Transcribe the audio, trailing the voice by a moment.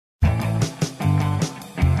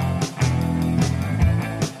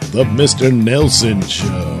The Mr. Nailsin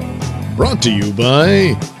Show. Brought to you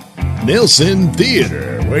by Nailsin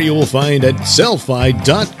Theater, where you will find at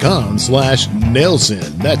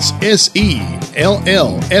sellfy.com/Nailsin. That's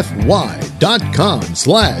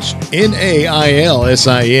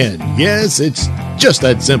sellfy.com/NAILSIN. Yes, it's just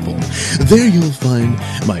that simple. There you'll find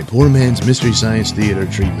my poor man's Mystery Science Theater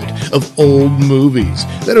treatment of old movies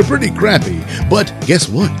that are pretty crappy, but guess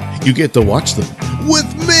what? You get to watch them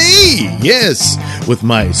with me! Yes, with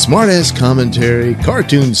my smartass commentary,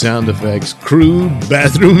 cartoon sound effects, crude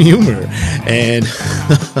bathroom humor, and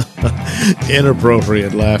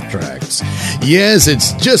inappropriate laugh tracks. Yes,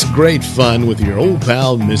 it's just great fun with your old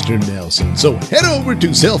pal, Mr. Nailsin. So head over to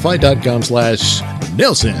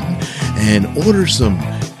sellfy.com/Nailsin and order some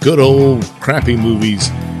good old crappy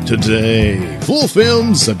movies today. Full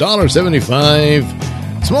films, $1.75.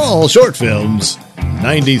 Small short films,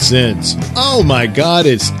 90 cents. Oh my God,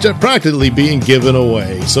 it's practically being given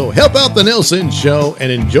away. So help out the Nailsin Show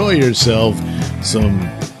and enjoy yourself some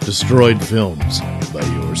destroyed films by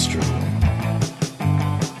yours truly.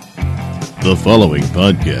 The following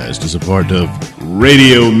podcast is a part of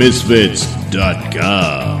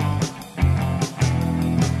RadioMisfits.com.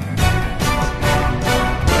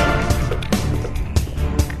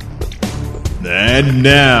 And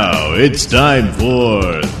now it's time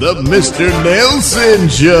for the Mr. Nailsin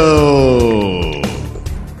Show.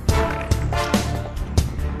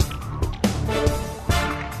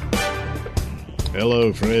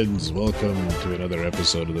 Hello, friends. Welcome to another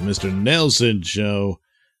episode of the Mr. Nailsin Show,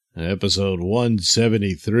 episode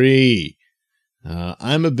 173.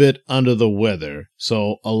 I'm a bit under the weather,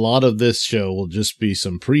 so a lot of this show will just be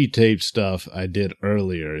some pre-taped stuff I did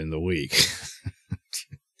earlier in the week.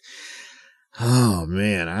 Oh,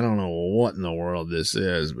 man, I don't know what in the world this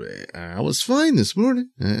is, but I was fine this morning.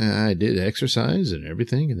 I did exercise and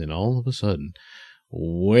everything, and then all of a sudden,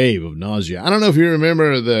 wave of nausea. I don't know if you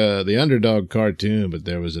remember the Underdog cartoon, but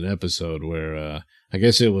there was an episode where I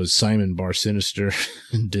guess it was Simon Bar Sinister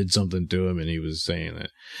did something to him, and he was saying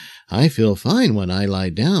that, I feel fine when I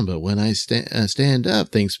lie down, but when I stand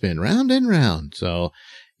up, things spin round and round. So,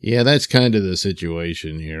 yeah, that's kind of the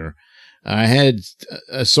situation here. I had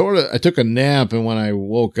I took a nap, and when I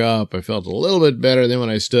woke up, I felt a little bit better. Then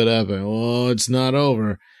when I stood up, it's not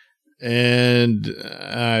over. And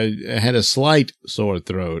I had a slight sore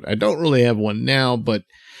throat. I don't really have one now, but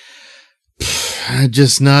I'm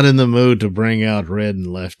just not in the mood to bring out Red and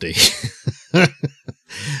Lefty.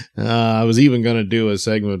 I was even going to do a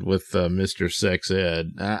segment with Mr. Sex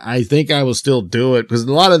Ed. I think I will still do it, because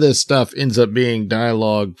a lot of this stuff ends up being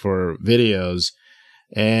dialogue for videos.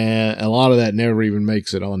 And a lot of that never even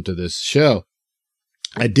makes it onto this show.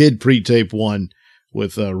 I did pre-tape one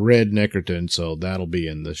with Red Neckerton, so that'll be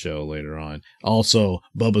in the show later on. Also,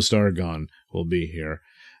 Bubba Stargone will be here.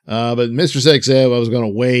 But Mr. Sex Ed, I was going to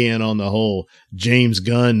weigh in on the whole James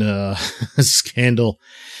Gunn scandal.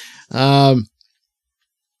 The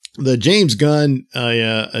James Gunn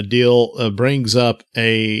deal brings up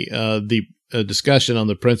a discussion on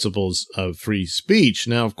the principles of free speech.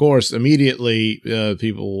 Now, of course, immediately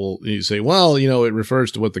people will say, well, it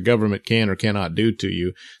refers to what the government can or cannot do to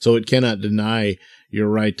you, so it cannot deny your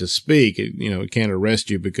right to speak. It can't arrest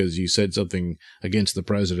you because you said something against the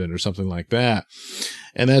president or something like that.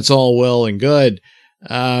 And that's all well and good.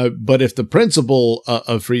 But if the principle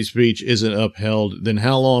of free speech isn't upheld, then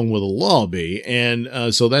how long will the law be? And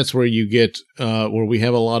so that's where you get where we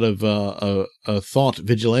have a lot of thought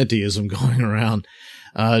vigilantism going around,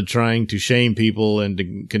 trying to shame people and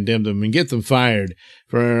to condemn them and get them fired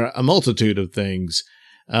for a multitude of things.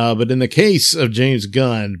 But in the case of James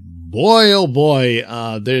Gunn, boy, oh boy,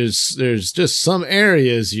 there's just some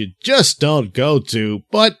areas you just don't go to,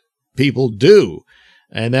 but people do.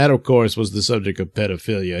 And that, of course, was the subject of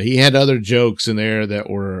pedophilia. He had other jokes in there that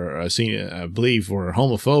were seen, I believe, were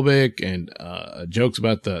homophobic, and jokes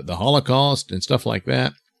about the Holocaust and stuff like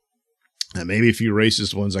that. Maybe a few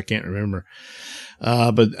racist ones, I can't remember.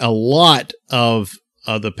 But a lot of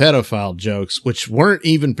the pedophile jokes, which weren't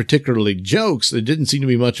even particularly jokes, there didn't seem to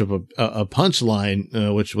be much of a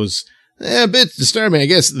punchline, which was a bit disturbing. I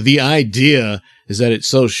guess the idea is that it's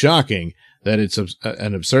so shocking that it's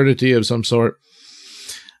an absurdity of some sort.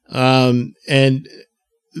 And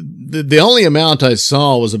the only amount I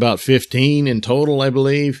saw was about 15 in total, I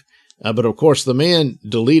believe. But of course, the man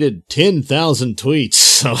deleted 10,000 tweets.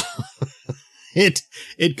 So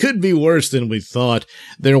it could be worse than we thought.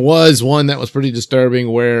 There was one that was pretty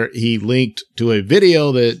disturbing where he linked to a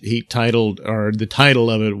video that he titled, or the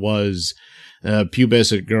title of it was,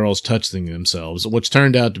 pubescent girls touching themselves, which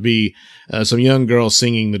turned out to be some young girl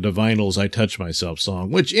singing the Divinals' I Touch Myself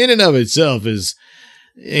song, which in and of itself is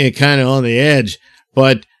kind of on the edge,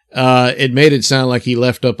 but it made it sound like he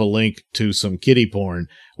left up a link to some kiddie porn,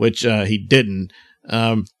 which he didn't.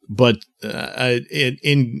 But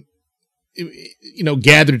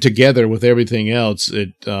gathered together with everything else,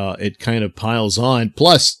 it kind of piles on.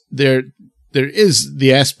 Plus, there is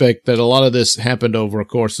the aspect that a lot of this happened over a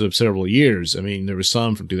course of several years. I mean, there was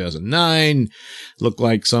some from 2009, looked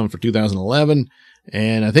like some for 2011,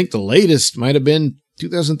 and I think the latest might have been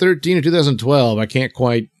 2013 or 2012. I can't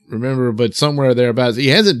quite remember, but somewhere thereabouts. He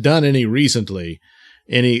hasn't done any recently,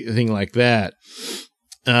 anything like that.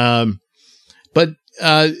 But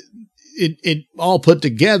it all put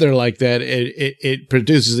together like that, it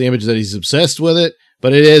produces the image that he's obsessed with it,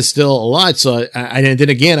 but it is still a lot. So, and then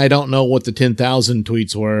again, I don't know what the 10,000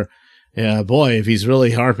 tweets were. Yeah, boy, if he's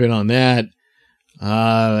really harping on that,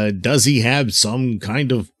 does he have some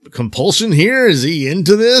kind of compulsion here? Is he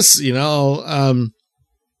into this?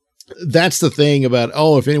 That's the thing about,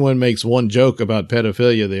 if anyone makes one joke about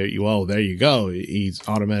pedophilia, there you go. He's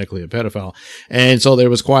automatically a pedophile. And so there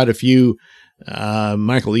was quite a few,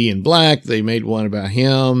 Michael Ian Black, they made one about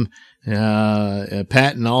him,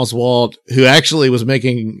 Patton Oswalt, who actually was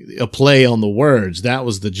making a play on the words. That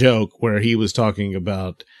was the joke, where he was talking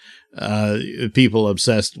about, people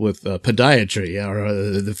obsessed with, podiatry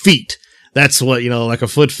or the feet. That's what, like a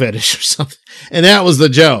foot fetish or something. And that was the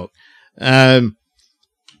joke.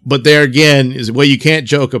 But there again is, you can't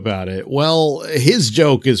joke about it. Well, his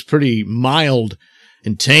joke is pretty mild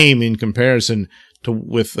and tame in comparison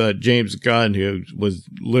with James Gunn, who was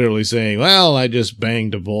literally saying, well, I just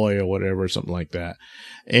banged a boy or whatever, something like that.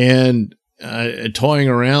 And toying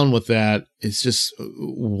around with that, it's just,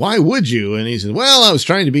 why would you? And he said, well, I was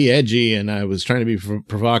trying to be edgy and I was trying to be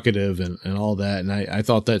provocative and all that. And I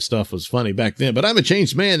thought that stuff was funny back then, but I'm a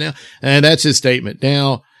changed man now. And that's his statement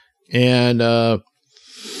now. And,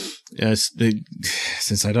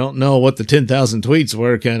 since I don't know what the 10,000 tweets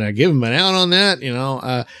were, can I give him an out on that?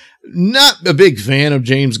 Not a big fan of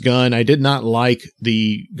James Gunn. I did not like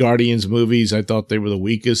the Guardians movies. I thought they were the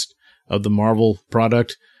weakest of the Marvel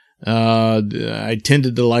product. I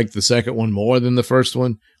tended to like the second one more than the first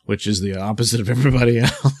one, which is the opposite of everybody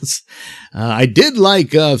else. I did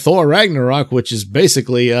like Thor Ragnarok, which is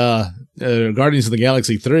basically Guardians of the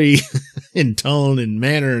Galaxy 3 in tone and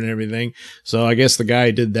manner and everything. So I guess the guy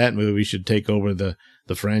who did that movie should take over the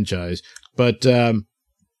franchise. But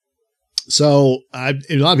so a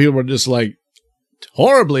lot of people were just like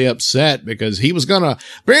horribly upset because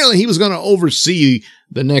apparently he was gonna oversee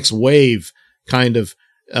the next wave kind of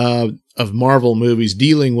Marvel movies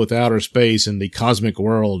dealing with outer space and the cosmic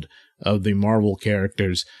world of the Marvel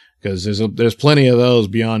characters, because there's plenty of those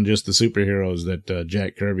beyond just the superheroes that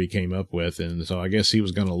Jack Kirby came up with, and so I guess he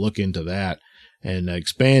was going to look into that and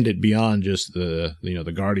expand it beyond just the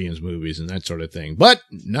Guardians movies and that sort of thing. But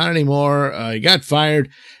not anymore. He got fired,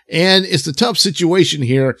 and it's a tough situation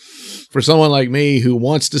here for someone like me who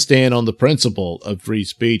wants to stand on the principle of free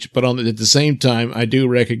speech, but at the same time, I do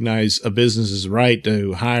recognize a business's right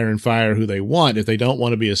to hire and fire who they want. If they don't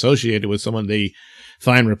want to be associated with someone they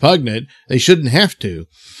find repugnant, they shouldn't have to.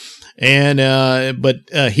 And but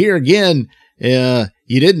here again,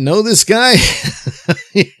 you didn't know this guy.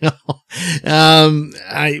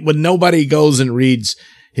 When nobody goes and reads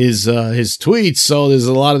his tweets, so there's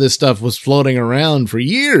a lot of this stuff was floating around for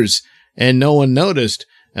years and no one noticed.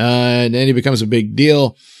 And then he becomes a big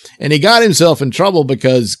deal, and he got himself in trouble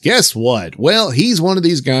because guess what? Well, he's one of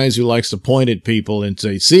these guys who likes to point at people and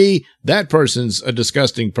say, see, that person's a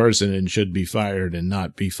disgusting person and should be fired and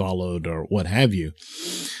not be followed or what have you.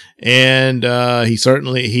 And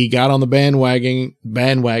he got on the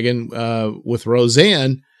bandwagon with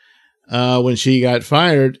Roseanne when she got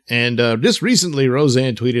fired. And just recently,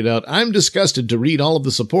 Roseanne tweeted out, I'm disgusted to read all of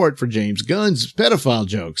the support for James Gunn's pedophile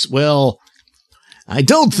jokes. Well, I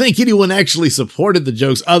don't think anyone actually supported the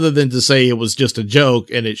jokes other than to say it was just a joke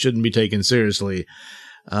and it shouldn't be taken seriously.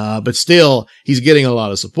 But still, he's getting a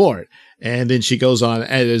lot of support. And then she goes on,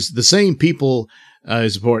 as the same people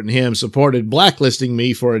supporting him supported blacklisting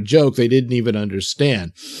me for a joke they didn't even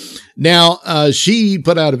understand. Now, she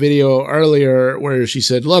put out a video earlier where she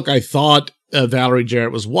said, look, I thought Valerie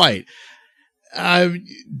Jarrett was white. I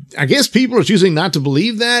guess people are choosing not to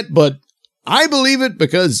believe that, but I believe it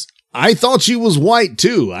because I thought she was white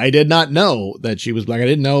too. I did not know that she was black. I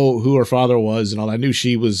didn't know who her father was and all. I knew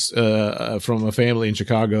she was from a family in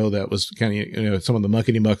Chicago that was kind of, some of the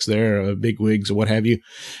muckety mucks there, big wigs or what have you.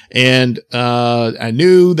 And I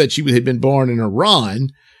knew that she had been born in Iran,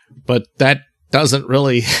 but that doesn't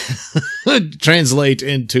really translate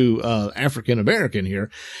into African American here.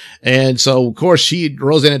 And so, of course,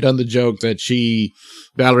 Roseanne had done the joke that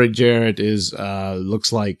Valerie Jarrett is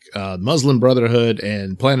looks like Muslim Brotherhood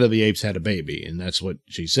and Planet of the Apes had a baby, and that's what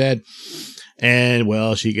she said. And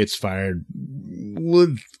well, she gets fired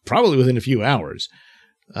probably within a few hours.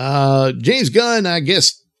 James Gunn, I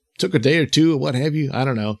guess, took a day or two, or what have you. I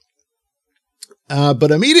don't know.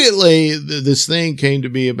 But immediately this thing came to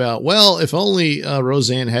be about, well, if only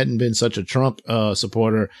Roseanne hadn't been such a Trump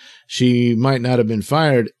supporter, she might not have been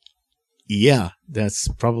fired. Yeah, that's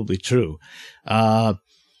probably true.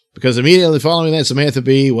 Because immediately following that, Samantha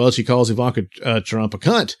Bee, well, she calls Ivanka Trump a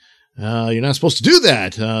cunt. You're not supposed to do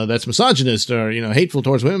that. That's misogynist or, hateful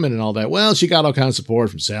towards women and all that. Well, she got all kinds of support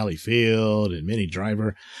from Sally Field and Minnie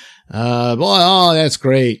Driver. That's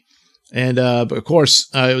great. And, but of course,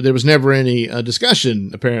 there was never any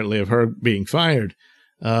discussion, apparently, of her being fired.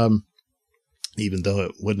 Even though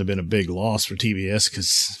it wouldn't have been a big loss for TBS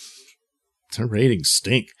because her ratings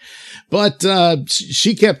stink. But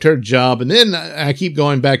she kept her job. And then I keep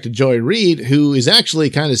going back to Joy Reid, who is actually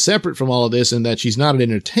kind of separate from all of this in that she's not an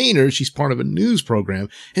entertainer. She's part of a news program.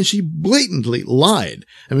 And she blatantly lied.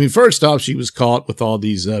 I mean, first off, she was caught with all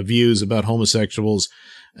these views about homosexuals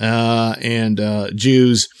and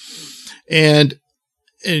Jews. And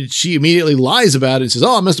she immediately lies about it and says,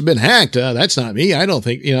 oh, I must have been hacked. That's not me. I don't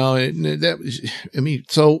think,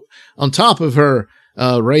 so on top of her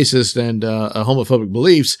racist and homophobic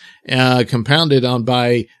beliefs, compounded on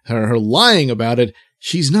by her lying about it,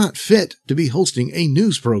 she's not fit to be hosting a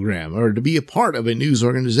news program or to be a part of a news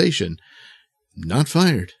organization. Not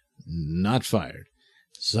fired. Not fired.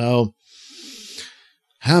 So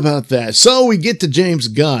how about that? So we get to James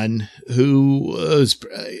Gunn, who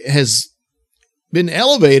has been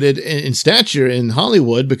elevated in stature in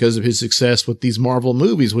Hollywood because of his success with these Marvel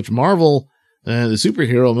movies, which Marvel, the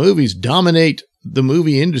superhero movies, dominate the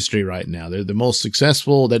movie industry right now. They're the most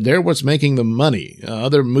successful, they're what's making the money.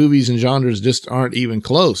 Other movies and genres just aren't even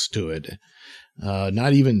close to it.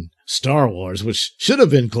 Not even Star Wars, which should have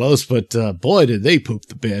been close, but boy, did they poop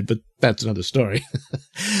the bed, but that's another story.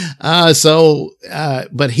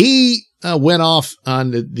 But he went off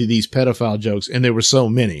on these pedophile jokes, and there were so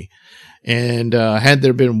many. And had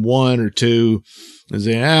there been one or two,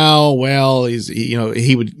 say, oh well,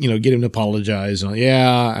 he would get him to apologize.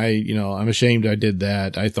 I'm ashamed I did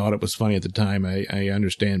that. I thought it was funny at the time. I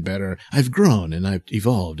understand better. I've grown and I've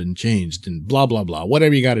evolved and changed and blah blah blah.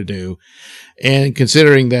 Whatever you got to do. And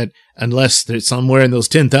considering that, unless there's somewhere in those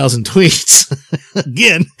 10,000 tweets,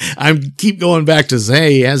 again, I keep going back to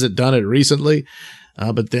say he hasn't done it recently,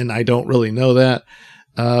 but then I don't really know that.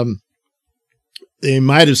 They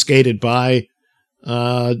might have skated by.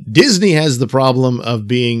 Disney has the problem of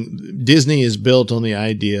Disney is built on the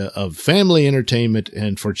idea of family entertainment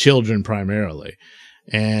and for children primarily.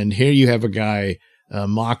 And here you have a guy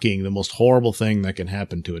mocking the most horrible thing that can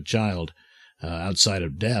happen to a child outside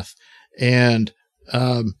of death. And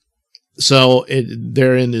so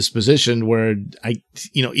they're in this position where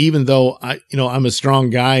even though I'm a strong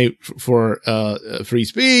guy for free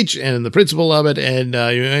speech and the principle of it, and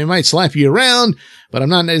I might slap you around, but I'm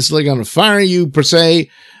not necessarily going to fire you per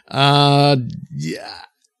se. I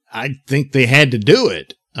think they had to do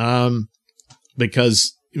it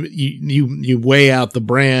because you weigh out the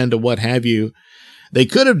brand or what have you. They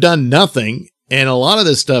could have done nothing. And a lot of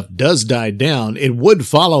this stuff does die down. It would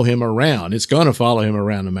follow him around. It's going to follow him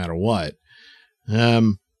around no matter what.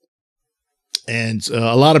 And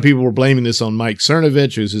a lot of people were blaming this on Mike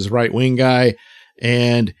Cernovich, who's his right-wing guy.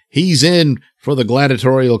 And he's in for the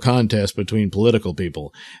gladiatorial contest between political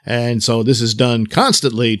people. And so this is done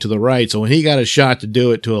constantly to the right. So when he got a shot to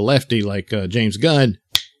do it to a lefty like James Gunn,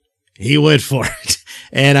 he went for it.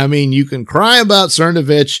 And I mean, you can cry about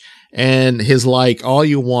Cernovich and his all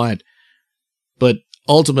you want. But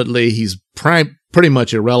ultimately, he's pretty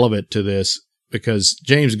much irrelevant to this because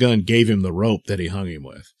James Gunn gave him the rope that he hung him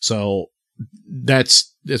with. So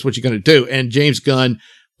that's what you're going to do. And James Gunn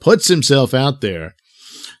puts himself out there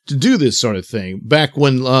to do this sort of thing. Back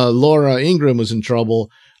when Laura Ingraham was in trouble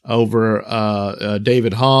over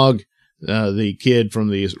David Hogg, the kid from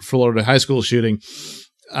the Florida high school shooting,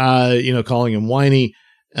 calling him whiny.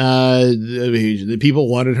 The people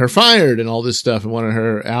wanted her fired and all this stuff and wanted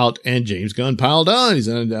her out, and James Gunn piled on. He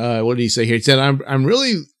said, what did he say here? He said, I'm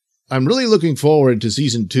really looking forward to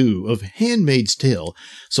season 2 of Handmaid's Tale.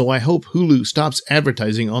 So I hope Hulu stops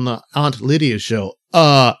advertising on the Aunt Lydia show.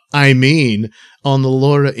 On the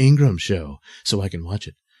Laura Ingraham show, so I can watch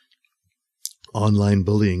it. Online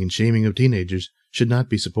bullying and shaming of teenagers should not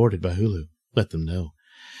be supported by Hulu. Let them know.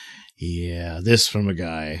 Yeah, this from a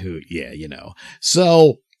guy who, yeah, you know.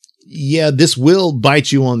 So, yeah, this will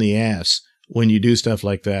bite you on the ass when you do stuff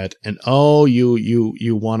like that. And, oh, you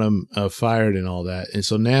want him fired and all that. And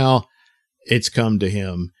so now it's come to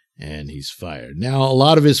him and he's fired. Now, a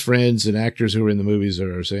lot of his friends and actors who were in the movies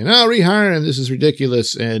are saying, oh, rehire him. This is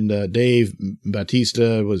ridiculous. And Dave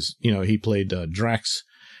Bautista was, you know, he played Drax,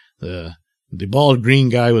 the bald green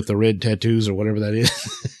guy with the red tattoos or whatever that is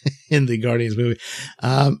in the Guardians movie.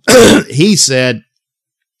 He said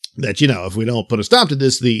that, you know, if we don't put a stop to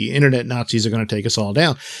this, the internet Nazis are going to take us all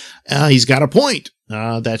down. He's got a point.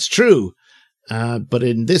 That's true. But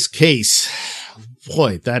in this case,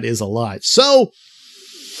 boy, that is a lot. So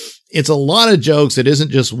it's a lot of jokes. It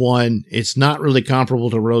isn't just one. It's not really comparable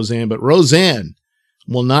to Roseanne, but Roseanne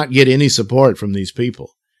will not get any support from these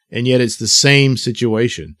people. And yet it's the same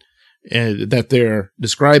situation. And that they're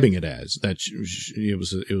describing it as that it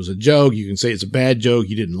was a joke. You can say it's a bad joke.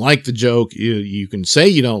 You didn't like the joke. You can say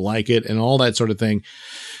you don't like it and all that sort of thing.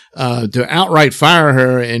 To outright fire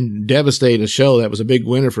her and devastate a show that was a big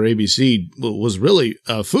winner for ABC was really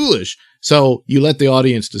foolish. So you let the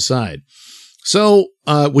audience decide. So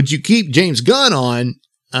would you keep James Gunn on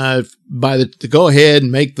to go ahead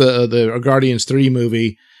and make the Guardians 3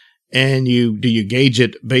 movie, and do you gauge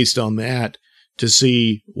it based on that to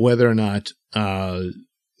see whether or not the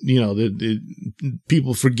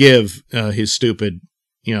people forgive his stupid,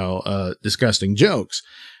 disgusting jokes?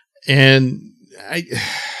 And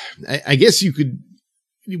I guess you could.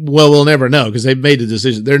 Well, we'll never know because they've made a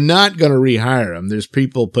decision. They're not going to rehire him. There's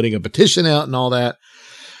people putting a petition out and all that.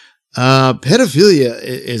 Pedophilia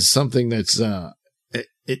is something that's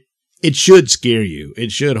it should scare you.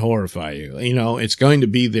 It should horrify you. It's going to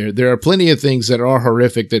be there. There are plenty of things that are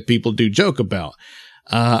horrific that people do joke about.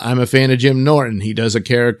 I'm a fan of Jim Norton. He does a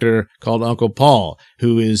character called Uncle Paul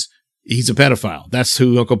he's a pedophile. That's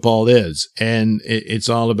who Uncle Paul is. And it's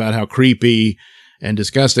all about how creepy and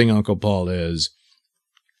disgusting Uncle Paul is.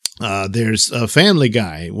 There's a Family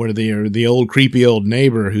Guy where the old creepy old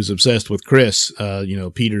neighbor who's obsessed with Chris,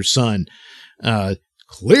 Peter's son,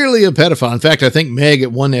 clearly a pedophile. In fact, I think Meg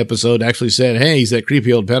at one episode actually said, hey, he's that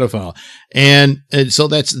creepy old pedophile. And so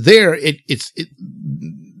that's there.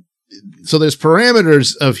 So there's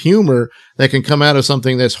parameters of humor that can come out of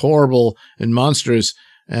something that's horrible and monstrous,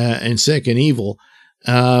 and sick and evil.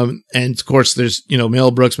 And of course there's,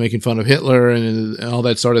 Mel Brooks making fun of Hitler and all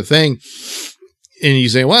that sort of thing. And you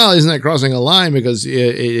say, well, isn't that crossing a line because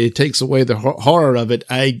it takes away the horror of it?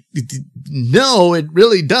 No, it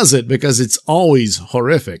really doesn't, because it's always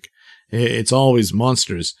horrific. It's always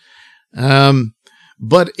monsters.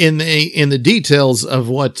 But in the details of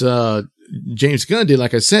what James Gunn did,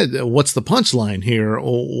 like I said, what's the punchline here?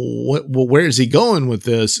 Where is he going with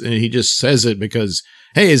this? And he just says it because,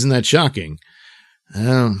 hey, isn't that shocking?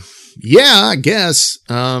 Yeah, I guess.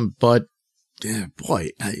 But yeah, boy,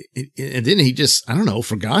 and then he just, I don't know,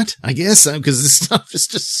 forgot, I guess, because this stuff is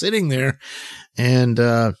just sitting there. And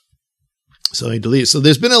so he deleted. So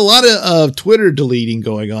there's been a lot of Twitter deleting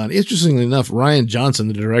going on. Interestingly enough, Rian Johnson,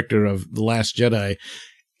 the director of The Last Jedi,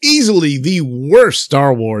 easily the worst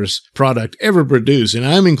Star Wars product ever produced. And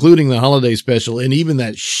I'm including the holiday special and even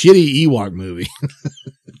that shitty Ewok movie.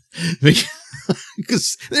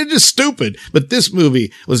 Because they're just stupid. But this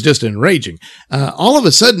movie was just enraging. All of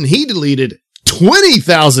a sudden, he deleted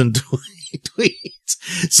 20,000 tweets.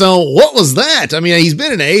 So what was that? I mean, he's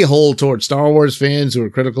been an a-hole toward Star Wars fans who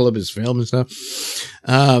are critical of his film and stuff.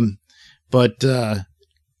 But I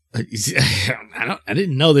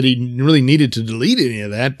didn't know that he really needed to delete any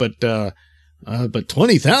of that. But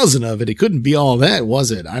 20,000 of it, it couldn't be all that,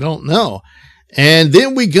 was it? I don't know. And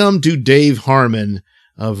then we come to Dave Harmon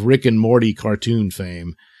of Rick and Morty cartoon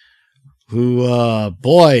fame, who,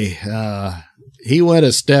 he went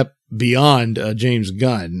a step beyond James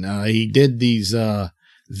Gunn. He did these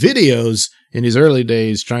videos in his early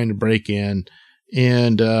days trying to break in,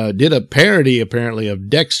 and did a parody, apparently, of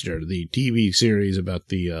Dexter, the TV series about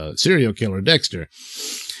the serial killer Dexter.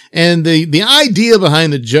 And the idea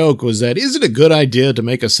behind the joke was that, is it a good idea to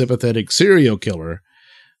make a sympathetic serial killer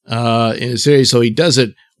in a series? So he does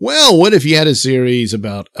it, well, what if you had a series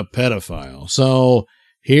about a pedophile? So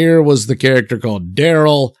here was the character called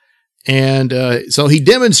Daryl. And so he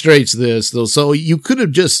demonstrates this, though. So you could have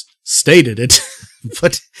just stated it,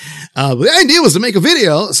 but the idea was to make a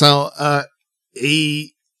video. So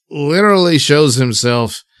he literally shows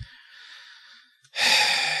himself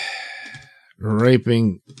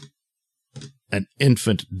raping an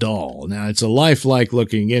infant doll. Now it's a lifelike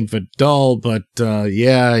looking infant doll, but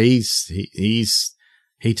yeah,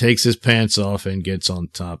 he takes his pants off and gets on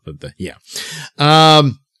top of the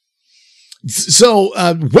So,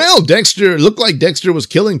 well, Dexter looked like Dexter was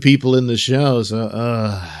killing people in the show. So,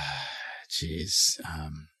 jeez.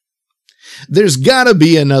 There's gotta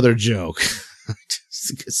be another joke.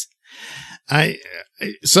 I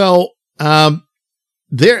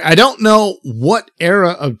don't know what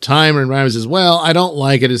era of time and rhymes as well. I don't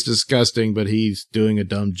like it. It's disgusting, but he's doing a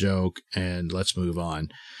dumb joke and let's move on.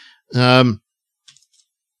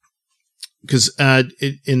 Because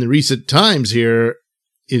in the recent times here,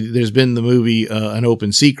 there's been the movie An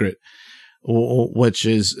Open Secret, which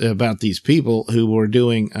is about these people who were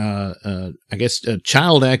doing, I guess,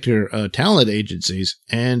 child actor talent agencies,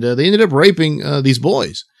 and they ended up raping these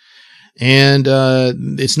boys. And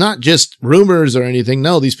it's not just rumors or anything.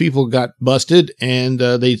 No, these people got busted, and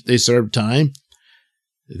they served time.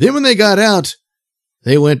 Then when they got out,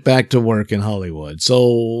 they went back to work in Hollywood.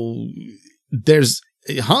 So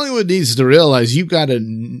Hollywood needs to realize you've got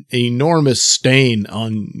an enormous stain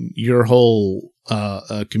on your whole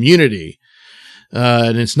community.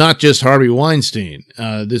 And it's not just Harvey Weinstein.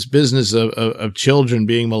 This business of children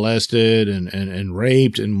being molested and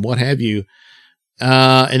raped and what have you.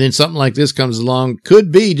 And then something like this comes along,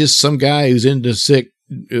 could be just some guy who's into sick,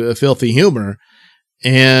 filthy humor,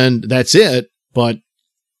 and that's it. But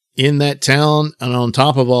in that town, and on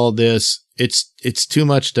top of all this, it's too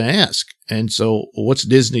much to ask. And so what's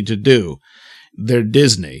Disney to do? They're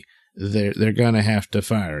Disney. They're going to have to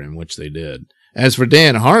fire him, which they did. As for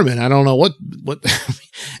Dan Harmon, I don't know what,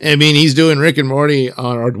 I mean, he's doing Rick and Morty,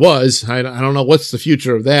 or it was. I don't know what's the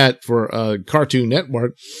future of that for Cartoon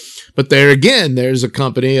Network. But there again, there's a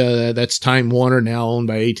company that's Time Warner, now owned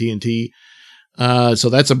by AT&T. So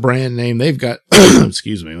that's a brand name they've got.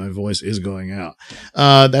 Excuse me, my voice is going out.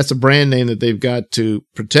 That's a brand name that they've got to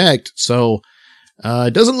protect. So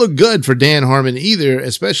it doesn't look good for Dan Harmon either,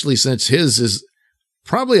 especially since his is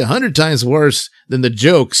probably 100 times worse than the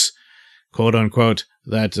jokes, quote unquote,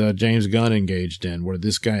 that James Gunn engaged in, where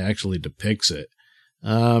this guy actually depicts it.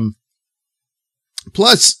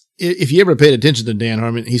 Plus, if you ever paid attention to Dan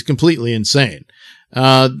Harmon, he's completely insane.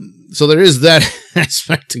 So there is that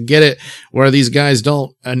aspect to get it, where these guys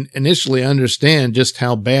don't initially understand just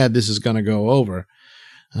how bad this is going to go over,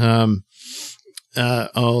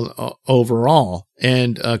 overall.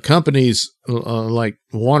 And companies like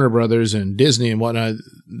Warner Brothers and Disney and whatnot,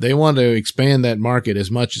 they want to expand that market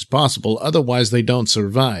as much as possible. Otherwise, they don't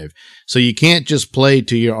survive. So you can't just play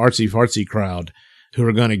to your artsy-fartsy crowd who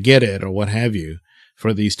are going to get it or what have you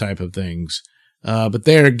for these type of things. But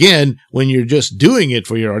there again, when you're just doing it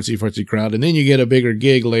for your artsy-fartsy crowd and then you get a bigger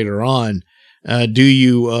gig later on, do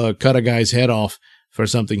you cut a guy's head off for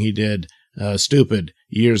something he did stupid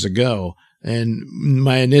years ago? And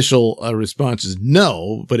my initial response is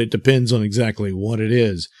no, but it depends on exactly what it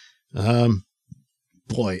is. Because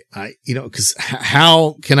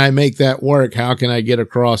how can I make that work? How can I get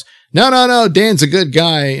across? No, Dan's a good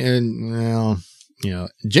guy. And, well,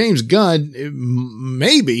 James Gunn,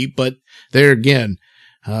 maybe, but there again,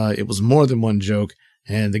 it was more than one joke.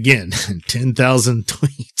 And again, 10,000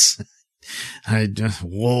 tweets.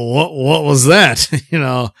 What was that?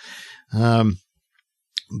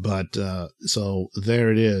 So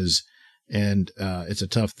there it is. And, it's a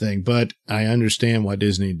tough thing, but I understand why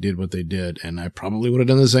Disney did what they did. And I probably would have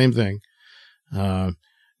done the same thing.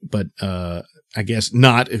 But I guess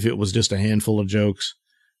not if it was just a handful of jokes.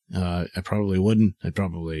 I probably wouldn't. I'd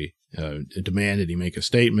probably demand that he make a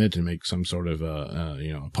statement and make some sort of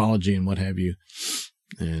apology and what have you,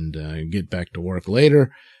 and get back to work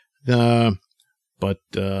later. So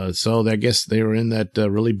I guess they were in that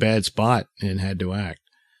really bad spot and had to act.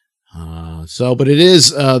 But it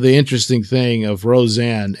is the interesting thing of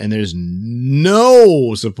Roseanne, and there's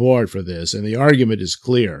no support for this, and the argument is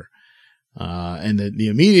clear. And the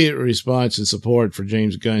immediate response and support for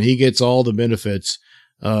James Gunn, he gets all the benefits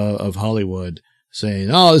of Hollywood saying,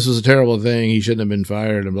 oh, this was a terrible thing, he shouldn't have been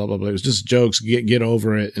fired, and blah, blah, blah. It was just jokes, get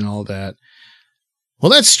over it, and all that.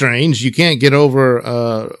 Well, that's strange. You can't get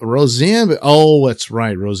over Roseanne, but, oh, that's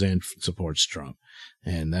right, Roseanne supports Trump.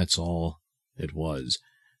 And that's all it was.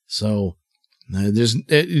 So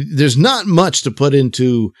there's not much to put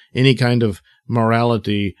into any kind of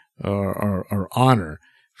morality or honor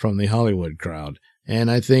from the Hollywood crowd.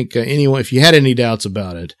 And I think anyway, if you had any doubts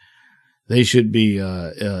about it, they should be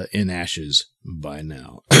in ashes by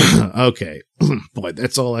now. Okay. Boy,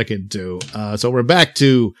 that's all I can do. So we're back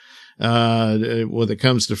to when it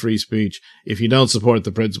comes to free speech. If you don't support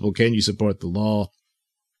the principle, can you support the law?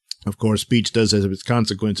 Of course, speech does have its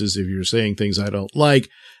consequences. If you're saying things I don't like,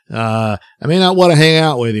 I may not want to hang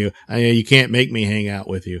out with you. You can't make me hang out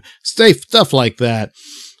with you. Stuff like that.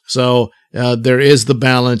 So there is the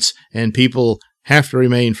balance, and people have to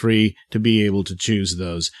remain free to be able to choose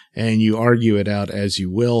those, and you argue it out as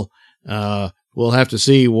you will. We'll have to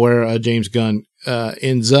see where James Gunn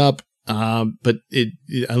ends up. But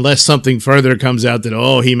unless something further comes out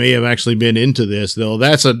that, he may have actually been into this, though,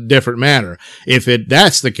 that's a different matter. If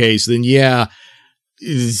that's the case, then yeah,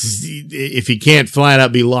 if he can't flat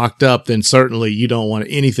out be locked up, then certainly you don't want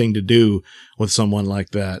anything to do with someone like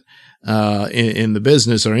that. In the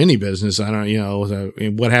business or any business, I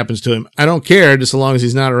don't, what happens to him, I don't care, just so long as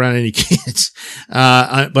he's not around any kids.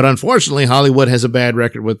 But unfortunately, Hollywood has a bad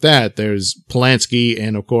record with that. There's Polanski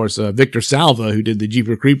and, of course, Victor Salva, who did the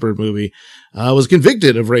Jeepers Creepers movie, was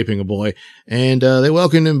convicted of raping a boy, and they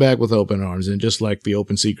welcomed him back with open arms. And just like the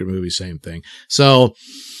Open Secret movie, same thing. So,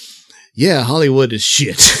 yeah, Hollywood is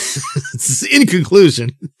shit. In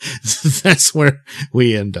conclusion, that's where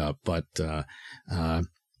we end up. But,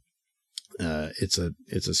 it's a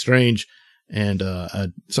strange and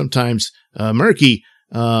sometimes murky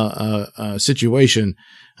situation,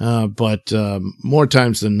 but more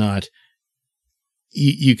times than not,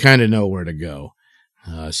 you kind of know where to go.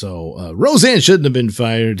 So Roseanne shouldn't have been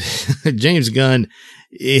fired. James Gunn,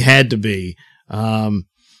 it had to be.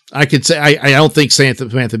 I could say I don't think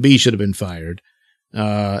Samantha Bee should have been fired.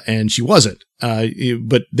 And she wasn't.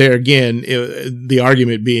 But there again, the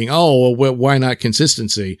argument being, why not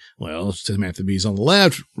consistency? Well, Samantha Bee's on the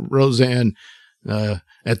left, Roseanne,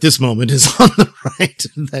 at this moment is on the right.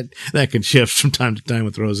 That can shift from time to time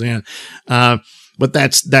with Roseanne. But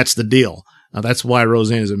that's the deal. That's why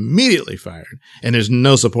Roseanne is immediately fired. And there's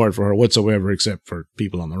no support for her whatsoever except for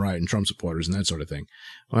people on the right and Trump supporters and that sort of thing.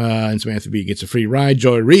 And Samantha Bee gets a free ride.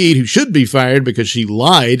 Joy Reid, who should be fired because she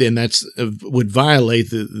lied, and that's would violate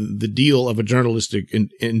the deal of a journalistic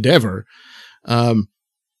endeavor. And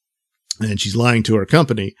she's lying to her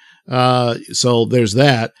company. So there's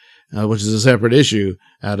that, which is a separate issue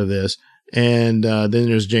out of this. And then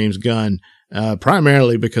there's James Gunn,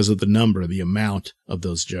 primarily because of the amount of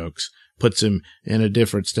those jokes. Puts him in a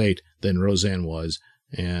different state than Roseanne was.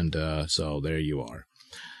 And so there you are.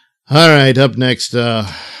 All right, up next,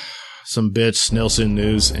 some bits, Nailsin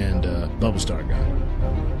news, and Bubba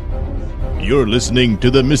Stargone. You're listening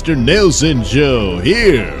to the Mr. Nailsin Show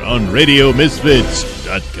here on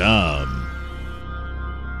RadioMisfits.com.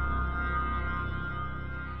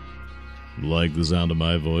 Like the sound of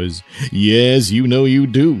my voice? Yes, you know you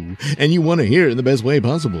do. And you want to hear it in the best way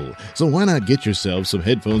possible. So why not get yourself some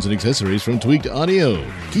headphones and accessories from Tweaked Audio?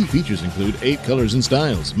 Key features include 8 colors and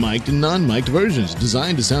styles, mic'd and non-mic'd versions,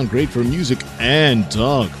 designed to sound great for music and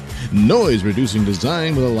talk. Noise-reducing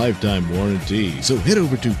design with a lifetime warranty. So head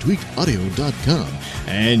over to tweakedaudio.com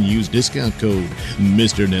and use discount code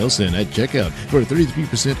Mr. Nailsin at checkout for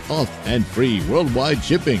 33% off and free worldwide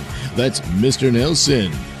shipping. That's Mr.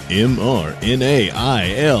 Nailsin.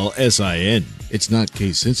 MRNAILSIN. It's not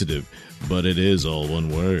case sensitive, but it is all one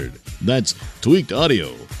word. That's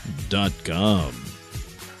tweakedaudio.com.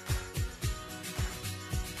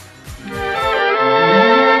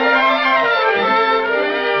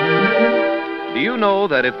 Do you know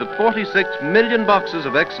that if the 46 million boxes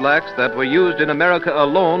of X-Lax that were used in America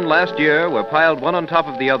alone last year were piled one on top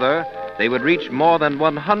of the other, they would reach more than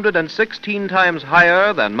 116 times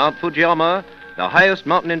higher than Mount Fujiyama, the highest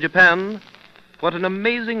mountain in Japan? What an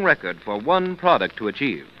amazing record for one product to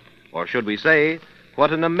achieve. Or should we say,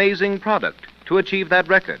 what an amazing product to achieve that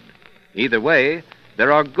record. Either way,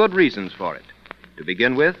 there are good reasons for it. To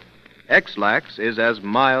begin with, X-Lax is as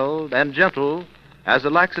mild and gentle as a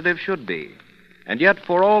laxative should be. And yet,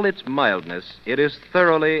 for all its mildness, it is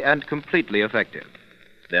thoroughly and completely effective.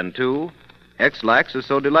 Then, too, X-Lax is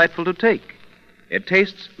so delightful to take. It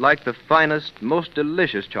tastes like the finest, most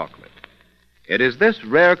delicious chocolate. It is this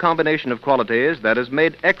rare combination of qualities that has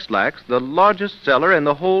made X-Lax the largest seller in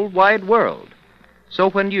the whole wide world. So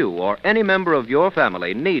when you or any member of your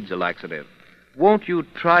family needs a laxative, won't you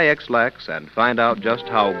try X-Lax and find out just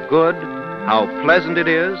how good, how pleasant it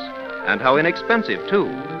is, and how inexpensive, too?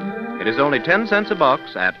 It is only 10 cents a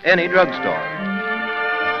box at any drugstore.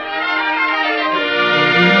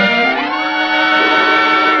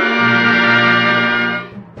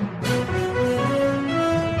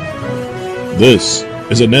 This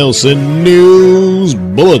is a Nailsin News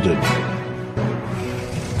Bulletin.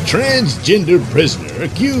 Transgender prisoner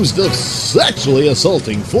accused of sexually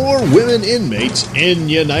assaulting 4 women inmates in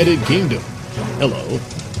United Kingdom. Hello,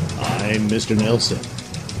 I'm Mr. Nailsin.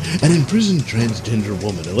 An imprisoned transgender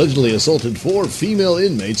woman allegedly assaulted 4 female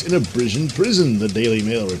inmates in a prison, the Daily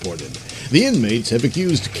Mail reported. The inmates have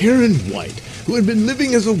accused Karen White, who had been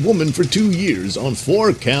living as a woman for 2 years, on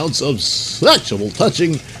 4 counts of sexual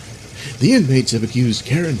touching. The inmates have accused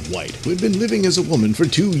Karen White, who had been living as a woman for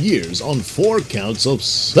 2 years, on 4 counts of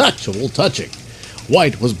sexual touching.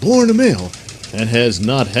 White was born a male and has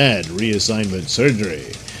not had reassignment surgery.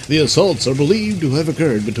 The assaults are believed to have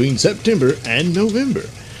occurred between September and November.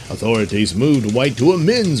 Authorities moved White to a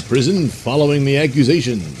men's prison following the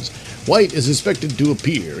accusations. White is expected to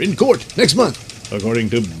appear in court next month,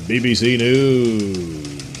 according to BBC News.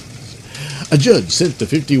 A judge sent the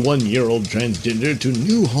 51-year-old transgender to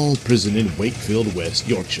Newhall Prison in Wakefield, West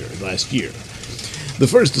Yorkshire last year. The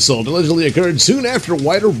first assault allegedly occurred soon after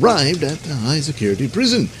White arrived at the high-security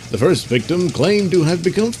prison. The first victim claimed to have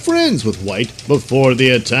become friends with White before the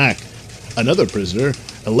attack. Another prisoner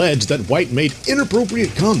alleged that White made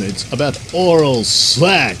inappropriate comments about oral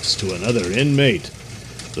sex to another inmate.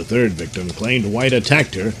 The third victim claimed White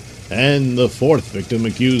attacked her, and the fourth victim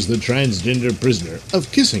accused the transgender prisoner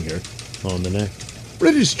of kissing her on the neck.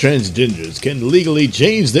 British transgenders can legally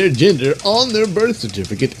change their gender on their birth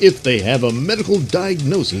certificate if they have a medical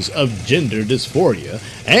diagnosis of gender dysphoria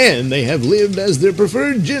and they have lived as their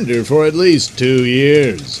preferred gender for at least 2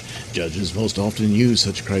 years. Judges most often use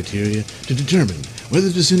such criteria to determine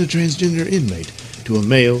whether to send a transgender inmate to a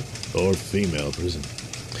male or female prison.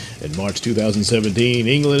 In March 2017,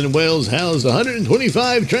 England and Wales housed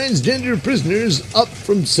 125 transgender prisoners, up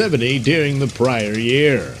from 70 during the prior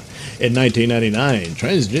year. In 1999,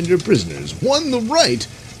 transgender prisoners won the right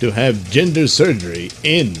to have gender surgery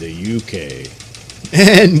in the UK.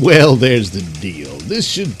 And, well, there's the deal. This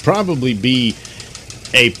should probably be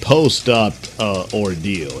a post-op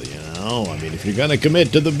ordeal, you know? I mean, if you're going to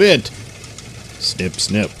commit to the bit, snip,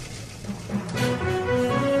 snip.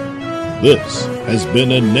 This has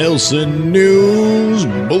been a Nailsin News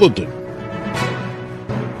Bulletin.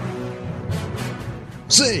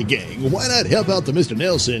 Say, gang, why not help out the Mr.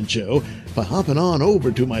 Nailsin Show by hopping on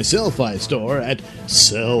over to my Selfie store at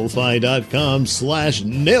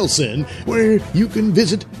selfie.com/Nailsin, where you can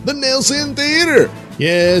visit the Nailsin Theater.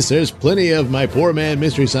 Yes, there's plenty of my poor man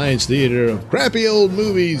Mystery Science Theater of crappy old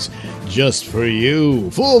movies just for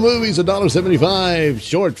you. Full movies, $1.75.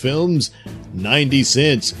 Short films, 90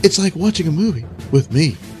 cents. It's like watching a movie with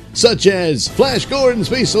me. Such as Flash Gordon,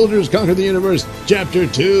 Space Soldiers Conquer the Universe, Chapter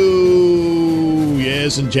 2.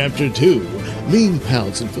 Yes, in Chapter 2, Mean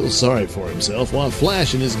pouts and feels sorry for himself while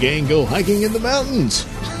Flash and his gang go hiking in the mountains.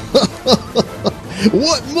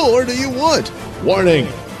 What more do you want? Warning,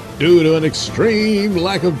 due to an extreme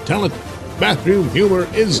lack of talent, bathroom humor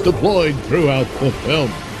is deployed throughout the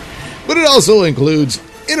film. But it also includes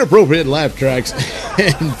inappropriate laugh tracks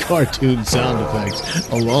and cartoon sound effects,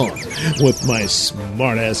 along with my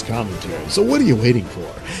smart-ass commentary. So what are you waiting for?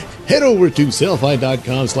 Head over to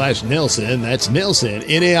selfie.com/Nailsin. That's Nailsin,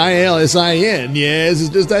 Nailsin. Yes, it's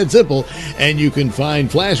just that simple. And you can find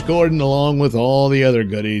Flash Gordon along with all the other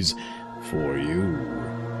goodies for you.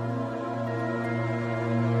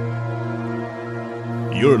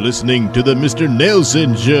 You're listening to the Mr.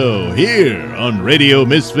 Nailsin Show here on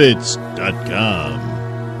RadioMisfits.com.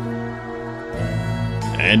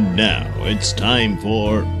 And now it's time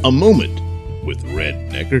for A Moment with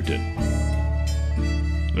Red Neckerton.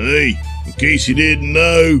 Hey, in case you didn't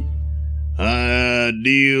know, I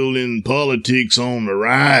deal in politics on the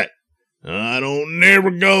right. I don't never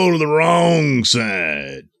go to the wrong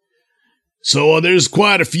side. So there's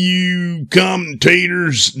quite a few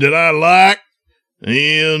commentators that I like,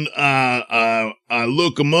 and I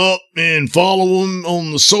look them up and follow them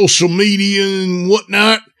on the social media and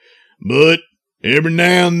whatnot, but every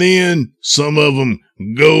now and then, some of them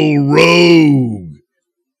go rogue.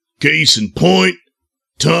 Case in point,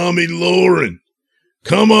 Tomi Lahren.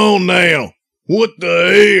 Come on now. What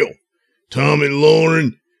the hell? Tomi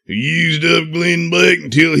Lahren, who used up Glenn Beck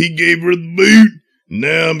until he gave her the boot,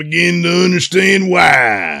 now I begin to understand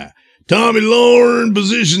why. Tomi Lahren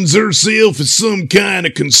positions herself as some kind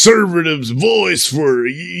of conservative's voice for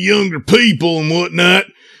younger people and whatnot,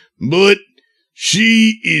 but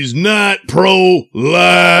she is not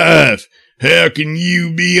pro-life. How can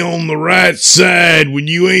you be on the right side when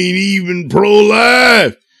you ain't even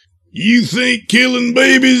pro-life? You think killing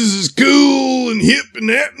babies is cool and hip and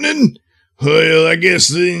happening? Well, I guess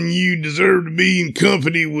then you deserve to be in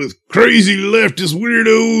company with crazy leftist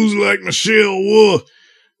weirdos like Michelle Wolf.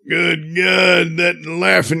 Good God, that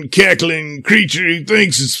laughing, cackling creature who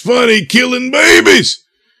thinks it's funny killing babies.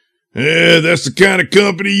 Yeah, that's the kind of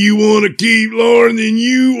company you want to keep, Lauren, then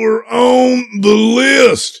you are on the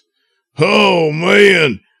list. Oh,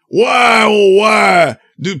 man. Why, oh, why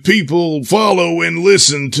do people follow and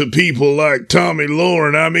listen to people like Tomi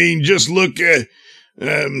Lahren? I mean, just look at,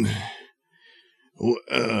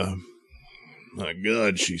 my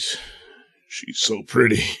God, she's so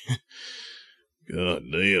pretty. God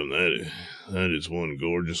damn, that is one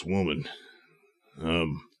gorgeous woman.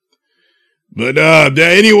 But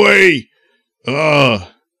anyway,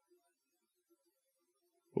 what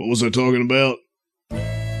was I talking about?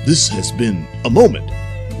 This has been A Moment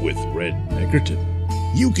with Red Neckerton.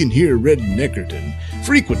 You can hear Red Neckerton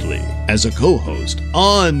frequently as a co-host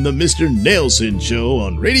on the Mr. Nailsin Show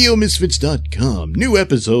on RadioMisfits.com. New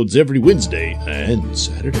episodes every Wednesday and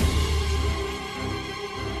Saturday.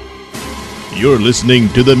 You're listening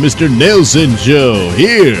to the Mr. Nailsin Show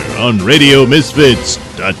here on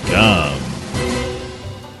RadioMisfits.com.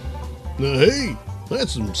 Now, hey,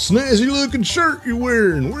 that's some snazzy-looking shirt you're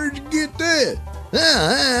wearing. Where'd you get that?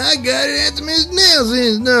 I got it at the Mr.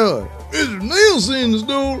 Nailsin store. Mr. Nailsin's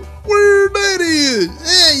store? Where that is?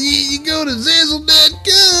 You go to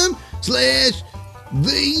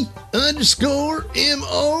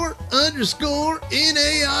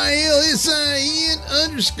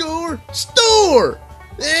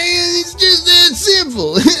It's just that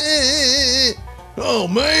simple. Oh,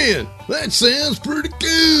 man, that sounds pretty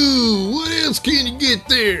cool. What else can you get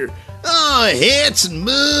there? Oh, hats and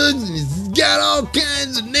mugs, and it's got all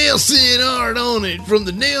kinds of Nailsin art on it, from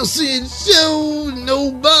the Nailsin Show, and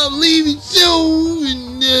old Bob Levy Show,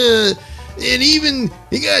 and even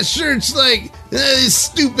he got shirts like this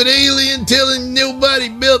stupid alien telling nobody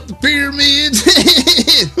built the pyramids.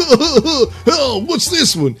 Oh, what's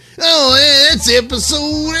this one? Oh, that's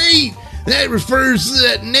episode 8. That refers to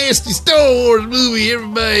that nasty Star Wars movie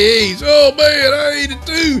everybody hates. Oh, man, I hate it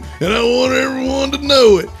too, and I want everyone to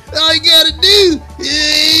know it. All you gotta do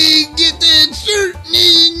is get that shirt and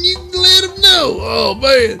then you can let them know. Oh,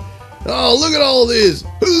 man. Oh, look at all this.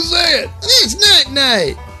 Who's that? It's Night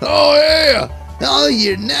Night. Oh, yeah. Oh,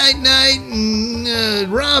 your Night Night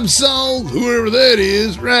and Rob Salt, whoever that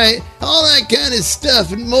is. Right. All that kind of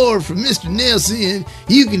stuff and more from Mr. Nailsin.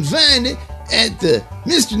 You can find it at the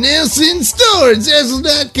Mr. Nailsin store at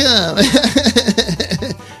Zazzle.com.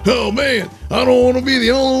 Oh, man, I don't want to be the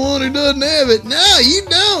only one who doesn't have it. No, you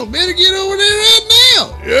don't. Better get over there right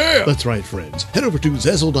now. Yeah. That's right, friends. Head over to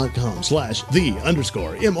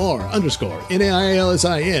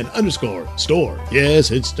Zazzle.com/the_MR_NAILSIN_store. Yes,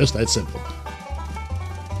 it's just that simple.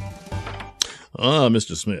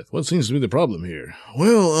 Mr. Smith, what seems to be the problem here?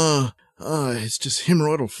 Well, it's just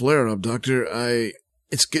hemorrhoidal flare-up, Doctor.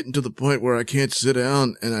 It's getting to the point where I can't sit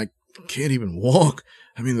down and I can't even walk.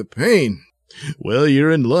 I mean, the pain. Well,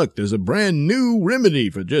 you're in luck. There's a brand new remedy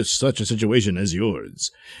for just such a situation as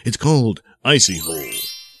yours. It's called Icy Hole.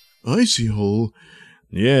 Icy Hole?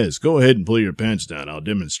 Yes, go ahead and pull your pants down. I'll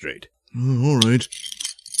demonstrate. All right.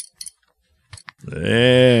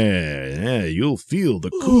 There, you'll feel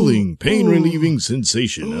the cooling, pain-relieving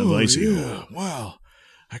sensation of Icy Hole. Wow.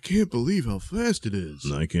 I can't believe how fast it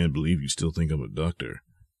is. I can't believe you still think I'm a doctor.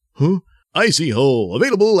 Huh? Icy Hole,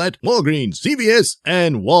 available at Walgreens, CVS,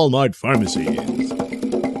 and Walmart pharmacies.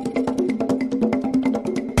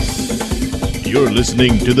 You're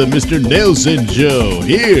listening to the Mr. Nailsin Show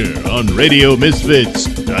here on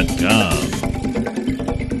RadioMisfits.com.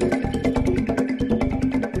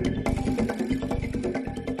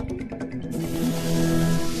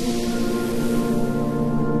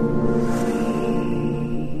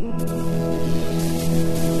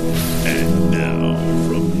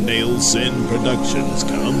 Nailsin Productions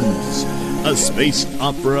comes a space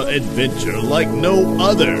opera adventure like no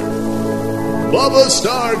other. Bubba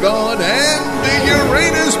Stargone and the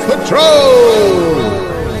Uranus Patrol!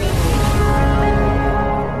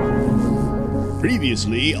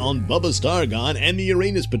 Previously on Bubba Stargone and the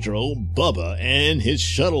Uranus Patrol, Bubba and his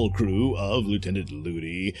shuttle crew of Lieutenant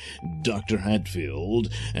Ludi, Dr. Hatfield,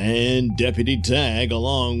 and Deputy Tag,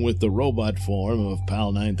 along with the robot form of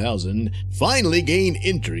PAL 9000, finally gain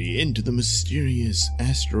entry into the mysterious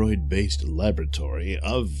asteroid-based laboratory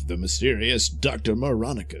of the mysterious Dr.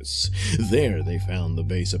 Moronicus. There they found the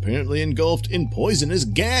base apparently engulfed in poisonous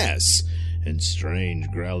gas and strange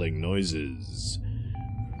growling noises.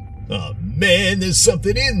 Oh man, there's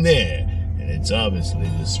something in there, and it's obviously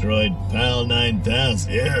destroyed PAL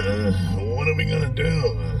 9000. Yeah, what are we gonna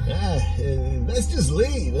do? Let's just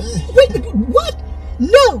leave, huh? Wait, what?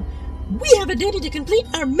 No! We have a duty to complete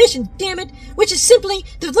our mission, damn it, which is simply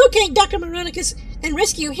to locate Dr. Moronicus and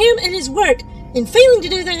rescue him and his work. In failing to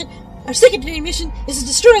do that, our secondary mission is to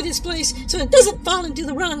destroy this place so it doesn't fall into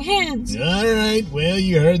the wrong hands. All right, well,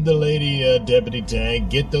 you heard the lady, Deputy Tag.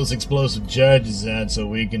 Get those explosive charges out so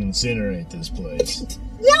we can incinerate this place.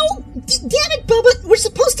 No! Damn it, Bubba! We're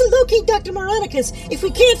supposed to locate Dr. Moronicus. If we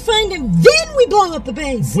can't find him, then we blow up the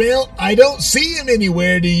base. Well, I don't see him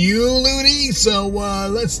anywhere, do you, Ludi? So,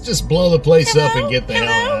 let's just blow the place up and get the hell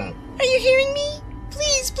out. Are you hearing me?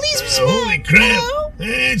 Please holy crap!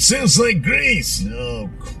 It sounds like Grace. Oh,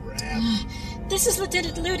 crap. This is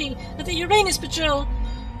Lieutenant Ludi of the Uranus Patrol.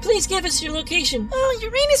 Please give us your location. Oh,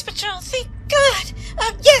 Uranus Patrol, thank God.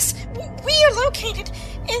 Yes, we are located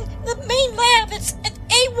in the main lab. It's at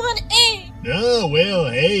A1A. Oh, well,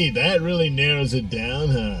 hey, that really narrows it down,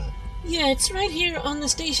 huh? Yeah, it's right here on the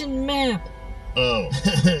station map. Oh.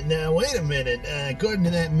 Now, wait a minute. According to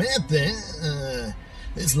that map there,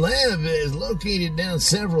 this lab is located down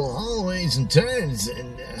several hallways and turns,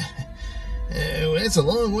 and that's a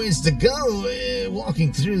long ways to go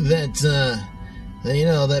walking through that,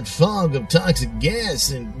 that fog of toxic gas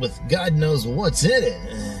and with God knows what's in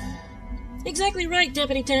it. Exactly right,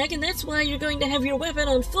 Deputy Tag, and that's why you're going to have your weapon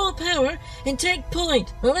on full power and take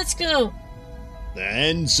point. Well, let's go.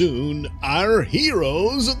 And soon, our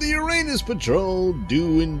heroes of the Uranus Patrol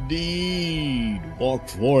do indeed walk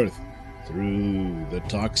forth through the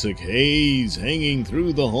toxic haze hanging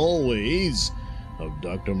through the hallways of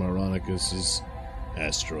Dr. Moronicus'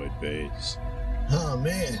 asteroid base. Oh,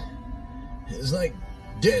 man. It's like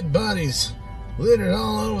dead bodies littered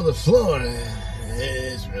all over the floor.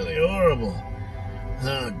 It's really horrible.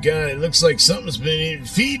 Oh, God, it looks like something's been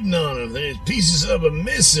feeding on them. There's pieces of them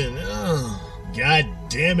missing. Oh. God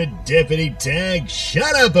damn it, Deputy Tag.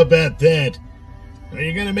 Shut up about that. Or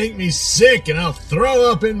you're gonna make me sick and I'll throw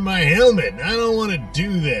up in my helmet. I don't want to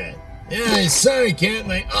do that. Yeah, sorry,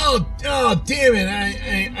 Captain. Oh, damn it.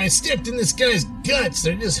 I stepped in this guy's guts.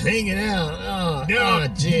 They're just hanging out. Oh,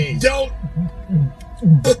 jeez. Don't.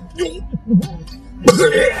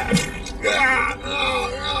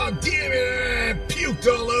 Damn it. I puked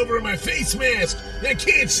all over my face mask. I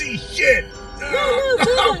can't see shit.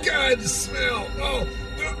 Oh, God, the smell. Oh.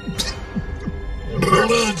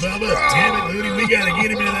 Hold on, Bubba. Damn it, Ludi. We gotta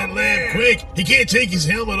get him into that lab quick. He can't take his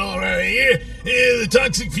helmet all right here. The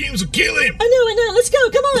toxic fumes will kill him. I know. Let's go.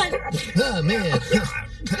 Come on. Oh, man.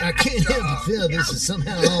 I can't help but feel this is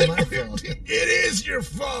somehow all my fault. It is your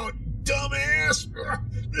fault, dumbass.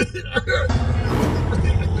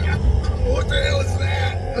 What the hell is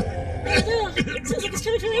that? I know. It sounds like it's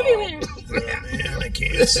coming from everywhere. Man, I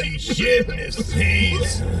can't see shit in this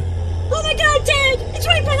haze. Oh my God, Dad! It's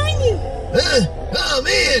right behind you! Oh,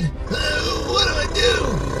 man! What do I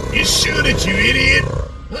do? You shoot it, you idiot!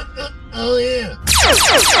 Oh, yeah.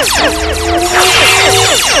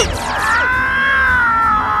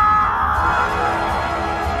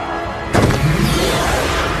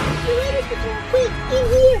 Quick, in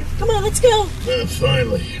here! Come on, let's go!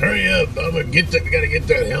 Finally. Hurry up, Bubba. We gotta get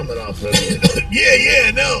that helmet off of you.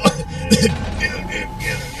 Yeah, no.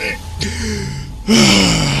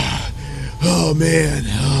 Oh, man.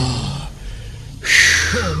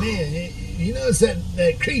 Oh, man. You notice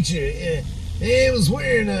that creature? It was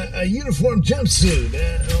wearing a uniform jumpsuit.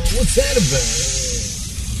 What's that about?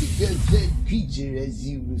 Because that creature, as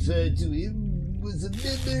you referred to him, was a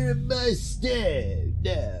member of my staff.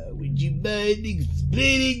 Now, would you mind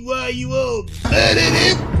explaining why you all murdered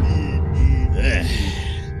him?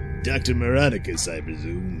 Dr. Moronicus, I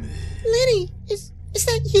presume. Lenny, is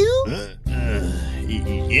that you?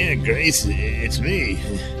 Yeah, Grace, it's me.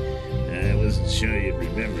 I wasn't sure you'd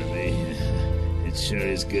remember me. It sure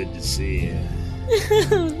is good to see you.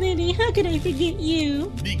 Oh, Lenny, how could I forget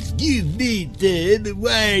you? Excuse me, sir, but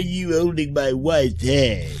why are you holding my wife's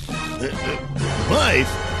hand? Wife?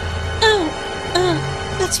 Oh,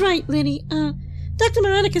 that's right, Lenny. Dr.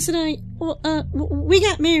 Moronicus and I, we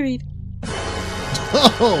got married.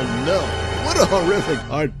 Oh no! What a horrific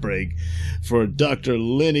heartbreak for Dr.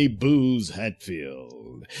 Lenny Booze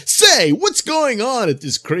Hatfield. Say, what's going on at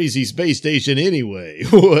this crazy space station anyway?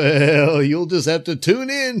 Well, you'll just have to tune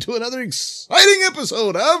in to another exciting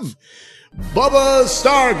episode of Bubba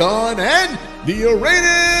Stargone and the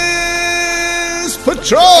Uranus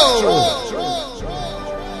Patrol!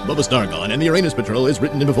 Bubba Stargone and the Uranus Patrol is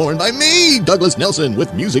written and performed by me, Douglas Nailsin,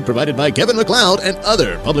 with music provided by Kevin MacLeod and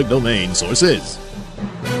other public domain sources.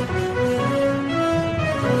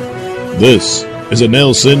 This is a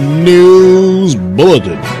Nailsin News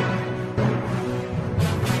Bulletin.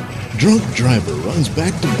 Drunk driver runs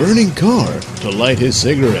back to burning car to light his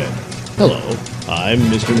cigarette. Hello, I'm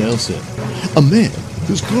Mr. Nailsin. A man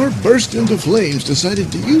whose car burst into flames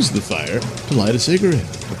decided to use the fire to light a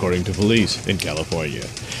cigarette, according to police in California.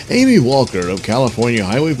 Amy Walker of California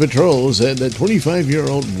Highway Patrol said that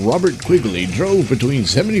 25-year-old Robert Quigley drove between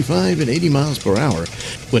 75 and 80 miles per hour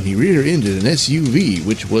when he rear-ended an SUV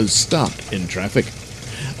which was stopped in traffic.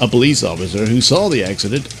 A police officer who saw the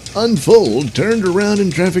accident unfold turned around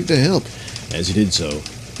in traffic to help. As he did so,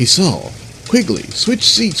 he saw Quigley switched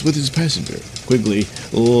seats with his passenger. Quigley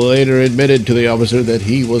later admitted to the officer that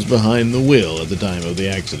he was behind the wheel at the time of the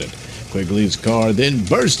accident. Quigley's car then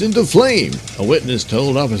burst into flame. A witness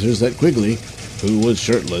told officers that Quigley, who was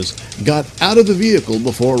shirtless, got out of the vehicle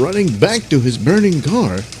before running back to his burning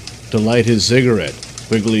car to light his cigarette.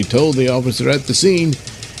 Quigley told the officer at the scene,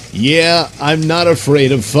 "Yeah, I'm not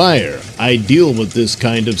afraid of fire. I deal with this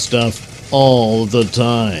kind of stuff all the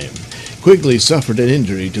time." Quigley suffered an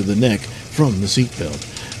injury to the neck from the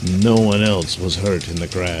seatbelt. No one else was hurt in the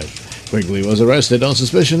crash. Quigley was arrested on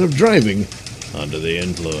suspicion of driving under the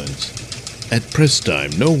influence. At press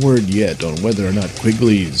time, no word yet on whether or not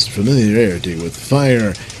Quigley's familiarity with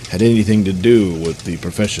fire had anything to do with the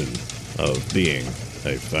profession of being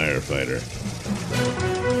a firefighter.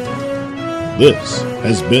 This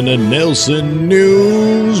has been a Nailsin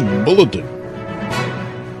News Bulletin.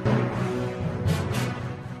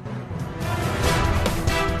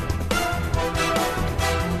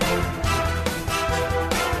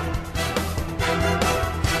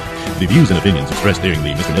 The views and opinions expressed during the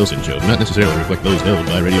Mr. Nailsin Show do not necessarily reflect those held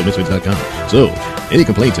by RadioMisfits.com. So, any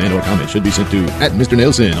complaints and or comments should be sent to @Mr.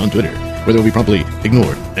 Nailsin on Twitter, where they will be promptly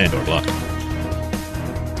ignored and or blocked.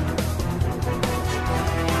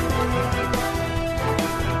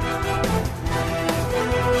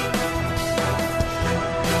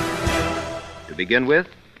 To begin with,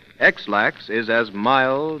 X-Lax is as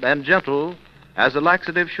mild and gentle as a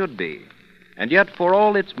laxative should be. And yet, for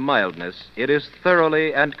all its mildness, it is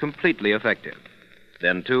thoroughly and completely effective.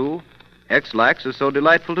 Then, too, X-Lax is so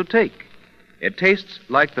delightful to take. It tastes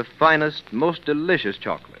like the finest, most delicious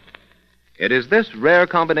chocolate. It is this rare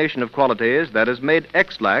combination of qualities that has made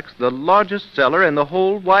X-Lax the largest seller in the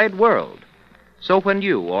whole wide world. So when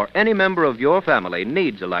you or any member of your family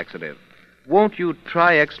needs a laxative, won't you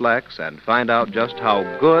try X-Lax and find out just how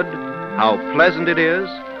good, how pleasant it is,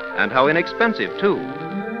 and how inexpensive, too?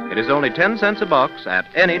 It is only 10 cents a box at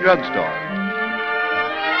any drugstore.